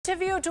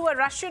Interview to a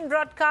Russian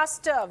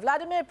broadcaster,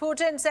 Vladimir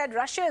Putin said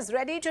Russia is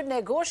ready to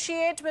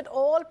negotiate with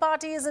all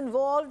parties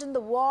involved in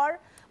the war,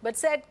 but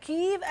said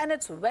Kyiv and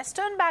its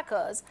Western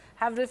backers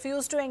have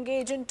refused to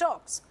engage in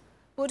talks.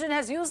 Putin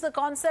has used the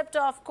concept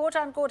of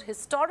quote-unquote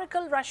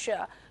historical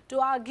Russia to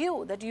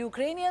argue that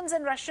Ukrainians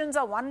and Russians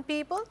are one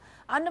people,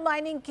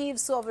 undermining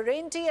Kyiv's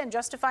sovereignty and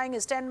justifying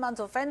his 10-month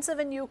offensive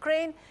in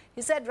Ukraine.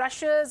 He said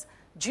Russia's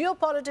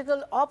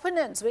geopolitical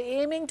opponents were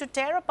aiming to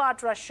tear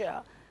apart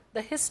Russia,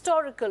 the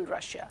historical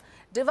Russia.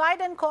 Divide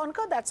and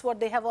conquer, that's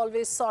what they have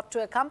always sought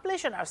to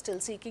accomplish and are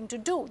still seeking to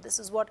do. This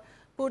is what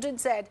Putin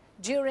said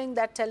during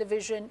that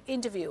television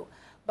interview.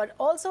 But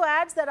also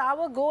adds that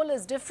our goal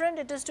is different.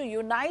 It is to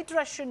unite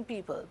Russian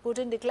people.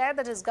 Putin declared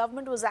that his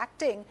government was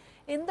acting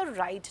in the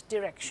right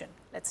direction.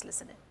 Let's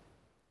listen in.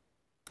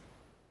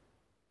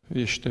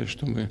 Я считаю,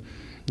 что мы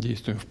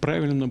действуем в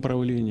правильном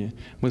направлении.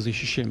 Мы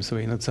защищаем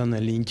свои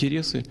национальные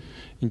интересы,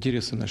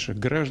 интересы наших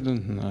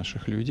граждан,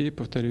 наших людей,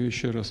 повторю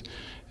еще раз.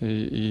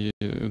 И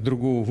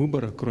другого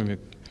выбора, кроме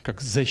как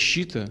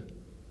защита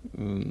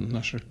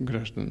наших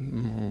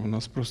граждан, у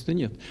нас просто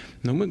нет.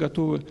 Но мы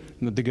готовы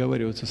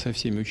договариваться со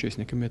всеми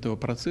участниками этого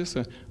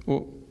процесса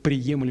о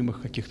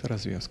приемлемых каких-то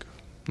развязках.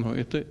 Но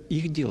это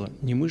их дело.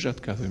 Не мы же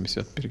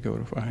отказываемся от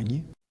переговоров, а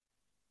они.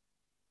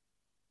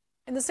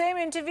 In the same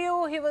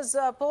interview, he was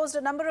posed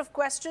a number of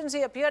questions.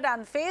 He appeared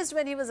unfazed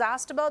when he was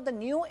asked about the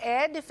new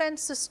air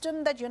defense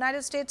system that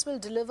United States will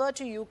deliver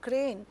to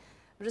Ukraine.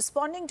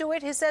 Responding to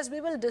it, he says,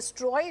 we will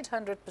destroy it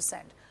 100%.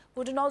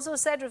 Putin also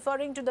said,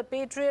 referring to the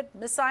Patriot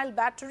missile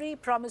battery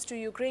promised to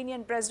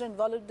Ukrainian President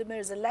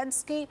Volodymyr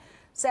Zelensky,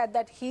 said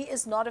that he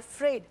is not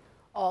afraid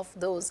of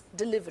those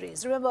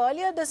deliveries. Remember,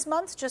 earlier this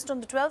month, just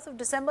on the 12th of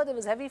December, there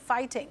was heavy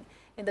fighting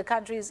in the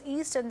country's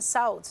east and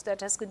south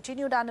that has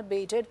continued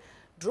unabated.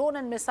 Drone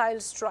and missile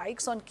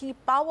strikes on key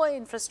power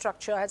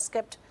infrastructure has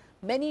kept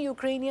many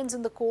Ukrainians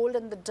in the cold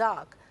and the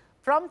dark,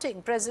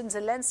 prompting President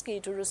Zelensky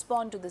to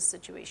respond to this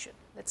situation.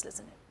 Let's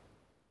listen in.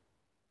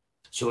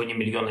 Сьогодні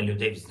мільйони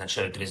людей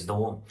відзначають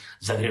Різдво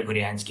за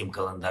григоріанським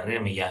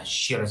календарем. І я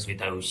ще раз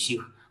вітаю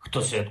усіх,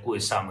 хто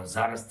святкує саме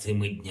зараз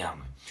цими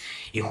днями.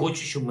 І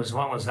хочу, щоб ми з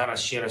вами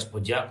зараз ще раз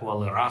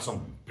подякували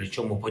разом,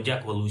 причому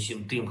подякували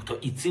усім тим, хто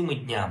і цими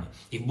днями,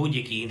 і в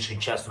будь-який інший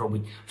час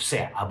робить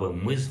все, аби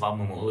ми з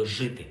вами могли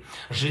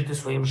жити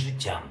своїм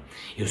життям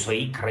і у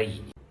своїй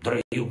країні.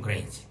 Дорогі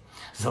українці,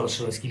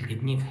 залишилось кілька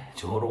днів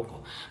цього року.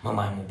 Ми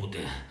маємо бути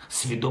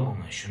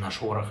свідомими, що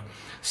наш ворог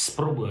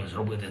спробує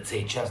зробити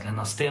цей час для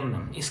нас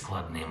темним і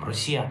складним.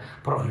 Росія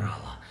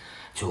програла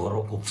цього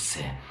року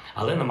все,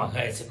 але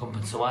намагається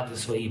компенсувати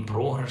свої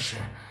програші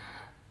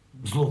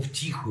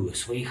зловтіхою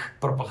своїх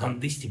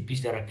пропагандистів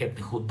після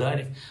ракетних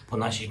ударів по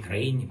нашій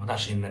країні, по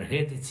нашій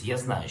енергетиці. Я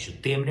знаю, що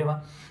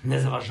темрява не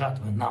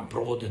заважатиме нам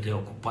проводити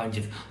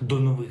окупантів до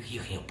нових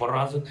їхніх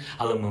поразок,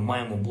 але ми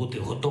маємо бути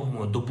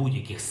готовими до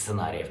будь-яких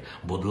сценаріїв.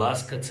 Будь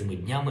ласка, цими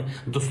днями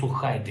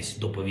дослухайтесь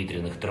до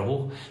повітряних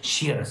тривог.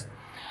 Ще раз,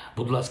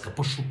 будь ласка,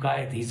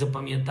 пошукайте і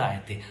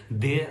запам'ятайте,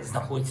 де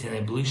знаходиться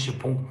найближчий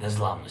пункт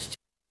незламності.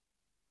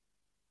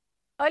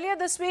 Earlier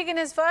this week, in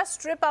his first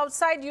trip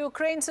outside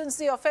Ukraine since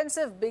the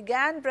offensive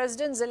began,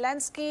 President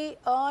Zelensky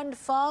earned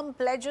firm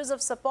pledges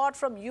of support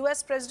from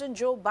U.S. President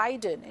Joe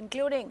Biden,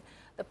 including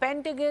the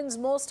Pentagon's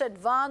most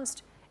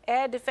advanced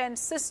air defense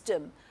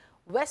system.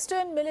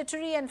 Western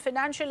military and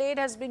financial aid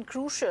has been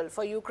crucial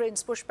for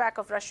Ukraine's pushback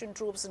of Russian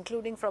troops,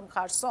 including from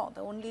Kherson,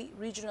 the only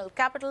regional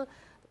capital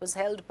that was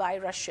held by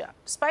Russia.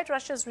 Despite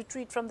Russia's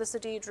retreat from the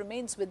city, it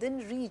remains within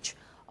reach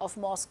of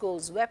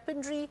Moscow's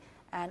weaponry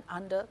and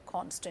under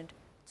constant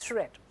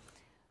threat.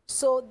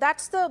 So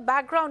that's the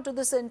background to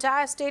this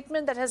entire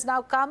statement that has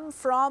now come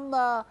from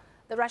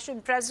the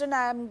Russian president.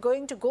 I am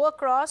going to go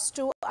across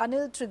to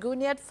Anil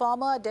Triguniyat,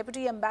 former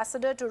deputy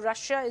ambassador to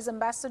Russia. Is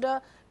Ambassador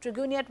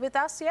Triguniyat with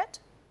us yet?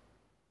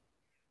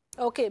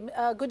 Okay.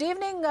 Good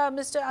evening,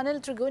 Mr. Anil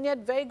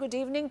Triguniyat. Very good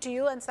evening to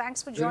you, and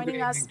thanks for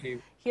joining us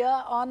here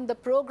on the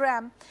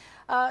program.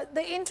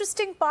 The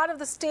interesting part of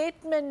the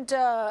statement,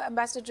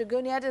 Ambassador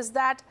Triguniyat, is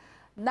that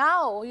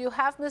now you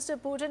have Mr.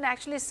 Putin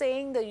actually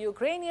saying the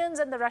Ukrainians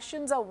and the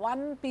Russians are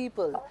one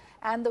people,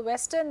 and the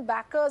Western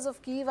backers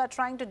of Kyiv are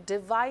trying to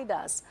divide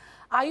us.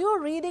 Are you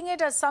reading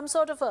it as some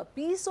sort of a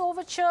peace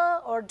overture,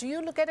 or do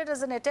you look at it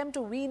as an attempt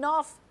to wean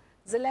off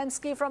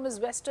Zelensky from his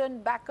Western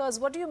backers?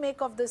 What do you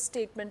make of this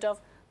statement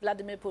of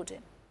Vladimir Putin?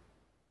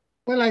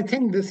 Well, I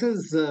think this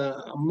is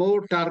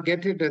more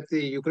targeted at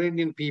the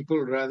Ukrainian people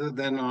rather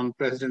than on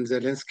President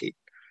Zelensky.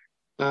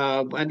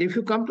 And if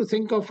you come to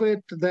think of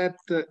it, that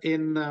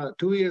in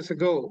 2 years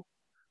ago,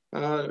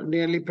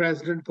 nearly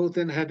President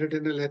Putin had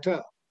written a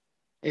letter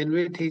in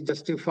which he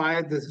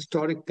justified the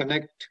historic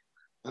connect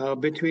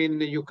between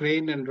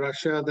Ukraine and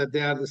Russia, that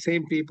they are the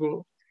same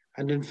people.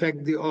 And in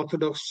fact, the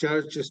Orthodox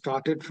Church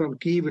started from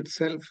Kyiv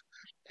itself.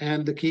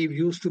 And the Kyiv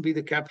used to be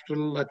the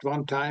capital at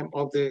one time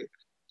of the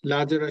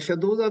larger Russia.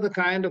 Those are the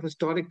kind of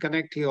historic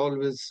connect he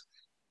always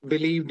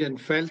believed and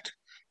felt.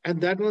 And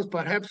that was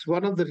perhaps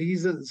one of the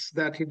reasons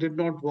that he did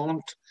not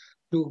want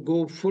to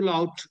go full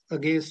out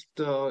against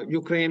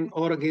Ukraine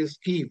or against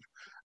Kyiv.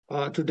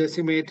 to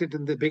decimate it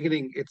in the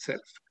beginning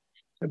itself.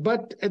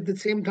 But at the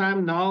same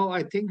time, now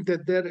I think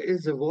that there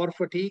is a war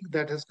fatigue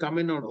that has come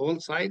in on all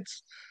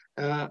sides.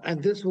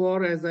 And this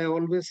war, as I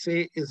always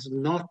say, is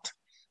not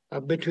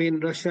between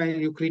Russia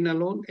and Ukraine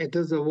alone. It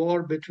is a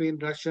war between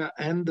Russia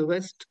and the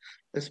West,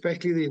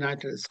 especially the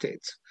United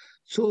States.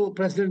 So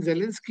President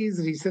Zelensky's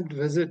recent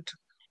visit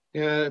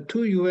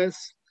to US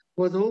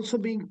was also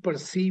being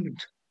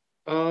perceived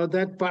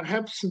that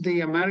perhaps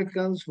the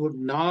Americans would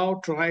now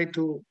try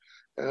to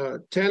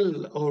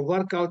tell or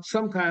work out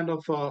some kind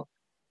of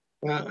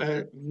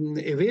a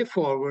way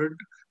forward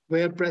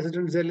where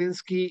President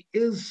Zelensky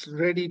is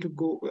ready to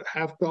go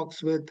have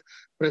talks with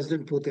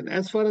President Putin.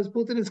 As far as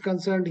Putin is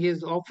concerned, he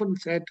has often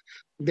said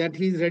that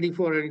he's ready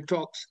for any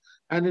talks.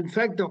 And in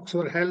fact, talks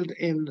were held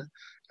in,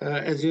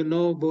 as you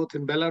know, both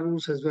in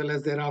Belarus as well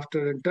as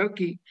thereafter in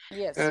Turkey.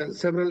 Yes.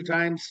 Several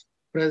times,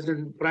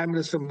 Prime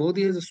Minister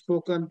Modi has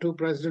spoken to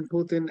President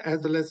Putin,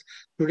 as well as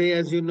today,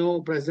 as you know,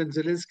 President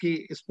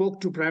Zelensky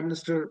spoke to Prime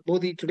Minister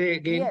Modi today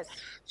again. Yes.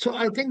 So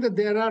I think that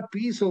there are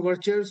peace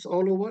overtures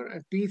all over,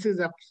 and peace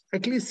is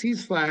at least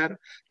ceasefire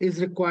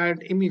is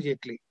required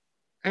immediately.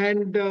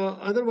 And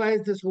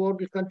otherwise, this war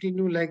will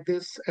continue like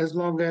this as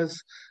long as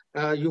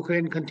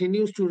Ukraine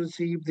continues to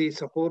receive the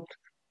support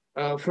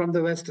from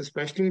the West,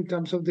 especially in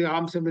terms of the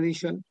arms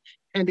ammunition.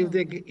 And if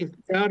they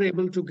are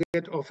able to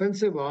get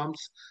offensive arms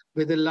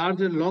with a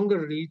larger,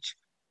 longer reach,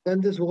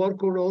 then this war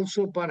could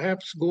also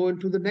perhaps go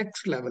into the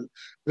next level,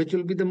 which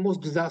will be the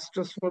most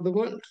disastrous for the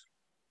world.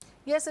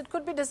 Yes, it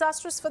could be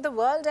disastrous for the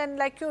world. And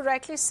like you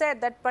rightly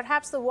said, that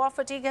perhaps the war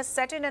fatigue has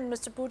set in, and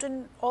Mr.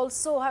 Putin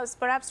also has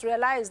perhaps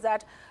realized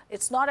that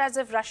it's not as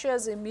if Russia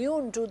is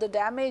immune to the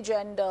damage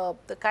and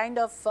the kind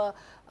of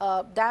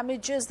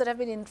damages that have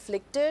been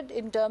inflicted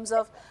in terms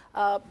of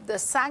the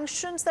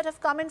sanctions that have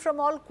come in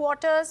from all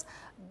quarters.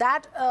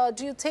 That,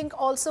 do you think,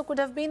 also could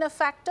have been a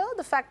factor,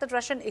 the fact that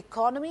Russian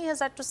economy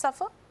has had to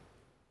suffer?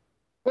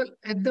 Well,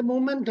 at the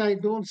moment, I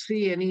don't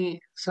see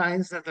any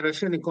signs that the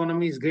Russian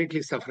economy is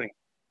greatly suffering.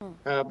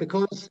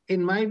 Because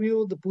in my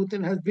view, the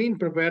Putin has been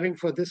preparing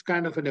for this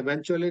kind of an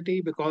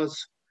eventuality because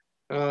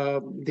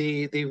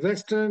the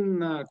Western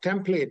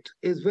template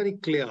is very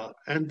clear,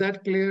 and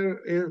that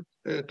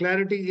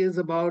clarity is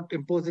about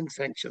imposing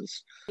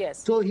sanctions.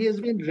 Yes. So he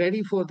has been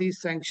ready for these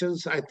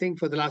sanctions, I think,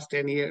 for the last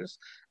 10 years.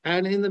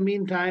 And in the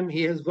meantime,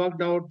 he has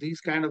worked out these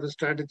kind of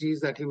strategies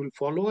that he will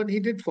follow, and he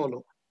did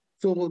follow.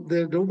 So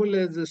the ruble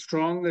is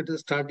strong, it is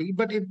sturdy,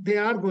 but they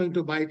are going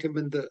to bite him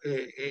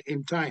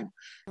in time.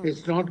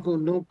 It's not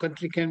no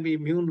country can be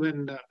immune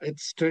when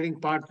its trading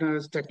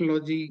partners,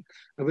 technology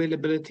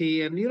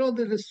availability, and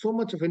there is so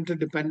much of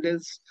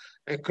interdependence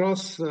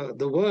across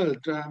the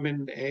world. I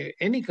mean,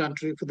 any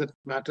country for that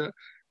matter.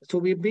 So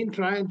we've been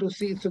trying to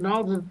see. So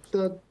now,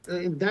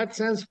 in that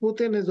sense,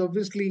 Putin is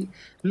obviously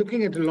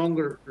looking at a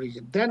longer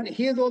region. Then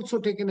he has also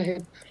taken a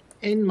hit.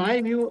 In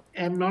my view,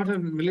 I'm not a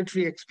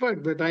military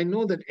expert, but I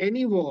know that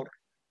any war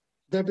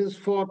that is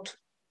fought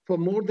for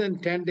more than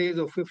 10 days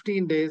or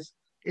 15 days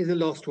is a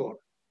lost war.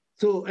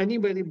 So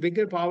anybody,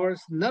 bigger powers,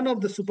 none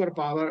of the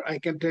superpower, I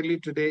can tell you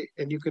today,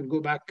 and you can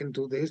go back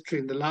into the history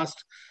in the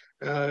last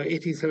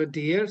 80, 70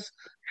 years,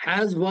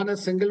 has won a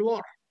single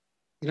war.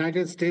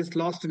 United States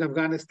lost in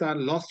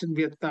Afghanistan, lost in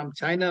Vietnam,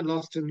 China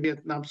lost in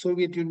Vietnam,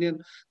 Soviet Union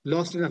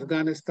lost in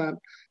Afghanistan.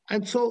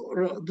 And so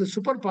the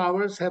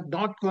superpowers have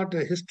not got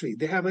a history.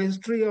 They have a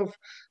history of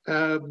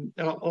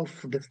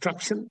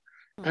destruction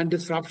and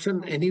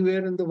disruption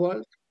anywhere in the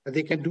world.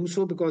 They can do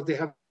so because they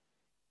have,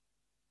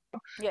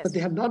 yes. But they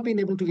have not been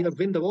able to either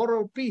win the war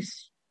or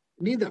peace,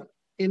 neither,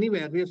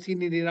 anywhere. We have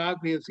seen in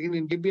Iraq, we have seen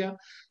in Libya.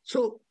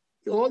 So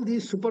all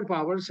these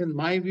superpowers, in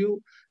my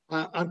view,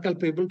 are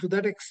culpable to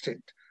that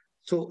extent.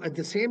 So at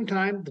the same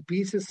time, the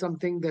peace is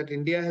something that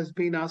India has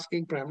been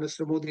asking. Prime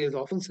Minister Modi has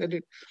often said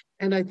it.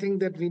 And I think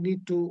that we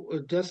need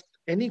to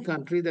any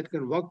country that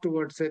can work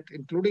towards it,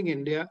 including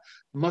India,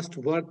 must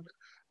work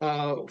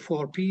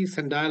for peace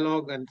and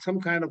dialogue and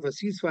some kind of a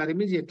ceasefire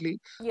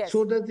immediately, yes.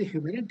 so that the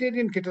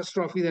humanitarian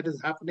catastrophe that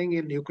is happening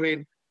in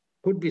Ukraine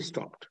could be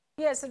stopped.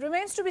 Yes, it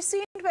remains to be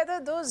seen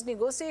whether those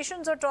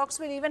negotiations or talks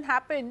will even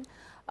happen.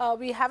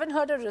 We haven't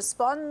heard a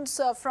response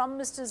from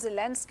Mr.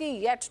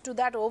 Zelensky yet to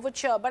that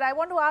overture. But I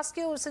want to ask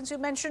you, since you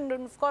mentioned,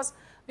 and of course,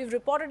 we've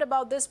reported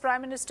about this,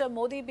 Prime Minister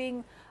Modi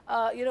being,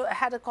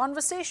 had a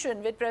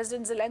conversation with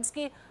President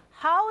Zelensky.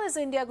 How is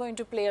India going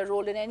to play a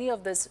role in any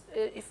of this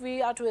if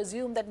we are to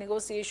assume that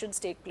negotiations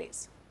take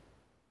place?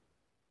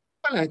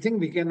 Well, I think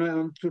we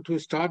can, to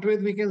start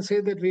with, we can say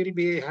that we'll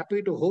be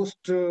happy to host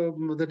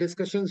the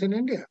discussions in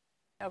India.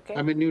 Okay.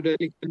 I mean, New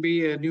Delhi can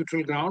be a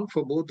neutral ground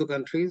for both the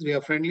countries. We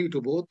are friendly to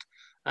both,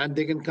 and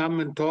they can come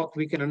and talk.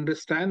 We can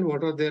understand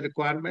what are their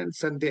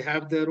requirements, and they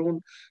have their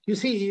own. You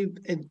see,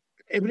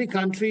 every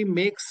country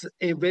makes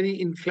a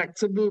very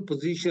inflexible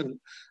position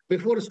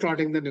before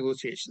starting the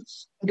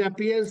negotiations. It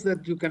appears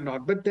that you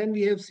cannot, but then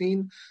we have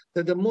seen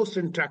that the most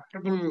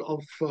intractable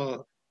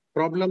of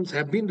problems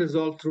have been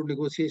resolved through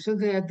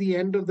negotiations. And at the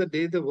end of the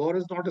day, the war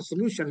is not a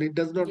solution. It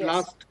does not yes.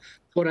 last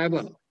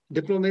forever.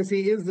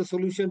 Diplomacy is the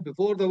solution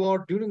before the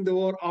war, during the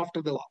war,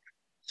 after the war.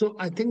 So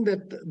I think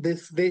that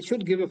they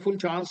should give a full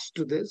chance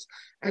to this.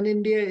 And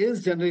India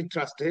is generally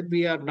trusted.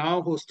 We are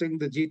now hosting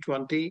the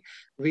G20.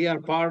 We are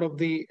part of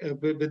the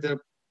with the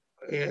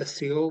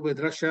SCO,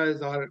 with Russia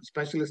as our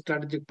special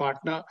strategic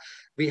partner.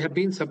 We have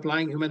been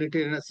supplying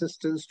humanitarian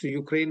assistance to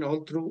Ukraine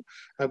all through.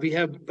 We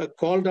have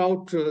called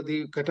out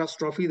the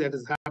catastrophe that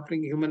is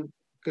happening,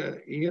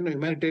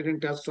 humanitarian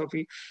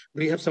catastrophe.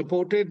 We have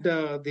supported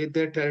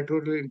their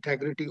territorial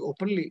integrity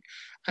openly.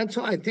 And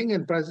so I think,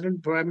 and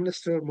Prime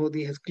Minister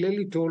Modi has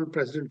clearly told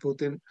President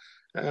Putin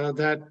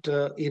that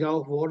era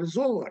of war is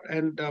over.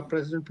 And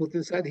President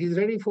Putin said he's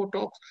ready for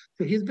talks.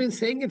 So he's been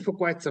saying it for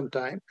quite some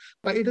time.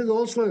 But it is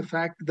also a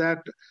fact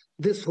that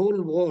this whole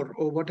war,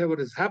 or whatever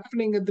is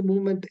happening at the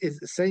moment, is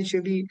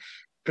essentially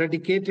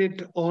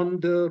predicated on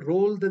the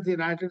role that the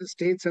United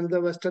States and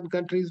the Western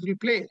countries will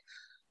play.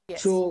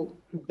 Yes. So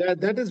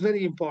that is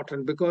very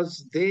important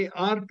because they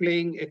are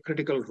playing a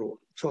critical role.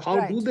 So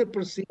how do they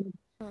perceive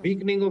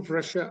weakening of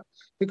Russia?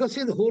 Because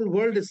see, the whole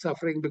world is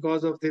suffering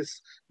because of this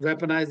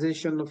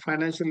weaponization of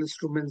financial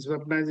instruments,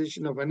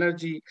 weaponization of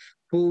energy,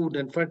 food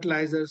and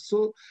fertilizers.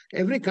 So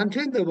every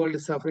country in the world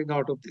is suffering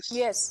out of this.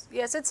 Yes,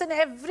 yes, it's in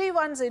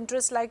everyone's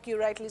interest, like you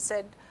rightly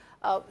said,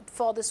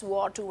 for this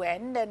war to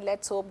end. And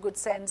let's hope good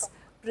sense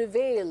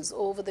prevails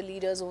over the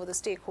leaders, over the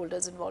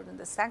stakeholders involved in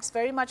this. Thanks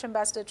very much,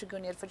 Ambassador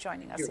Triguniyat, for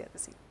joining us here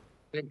this evening.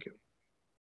 Thank you.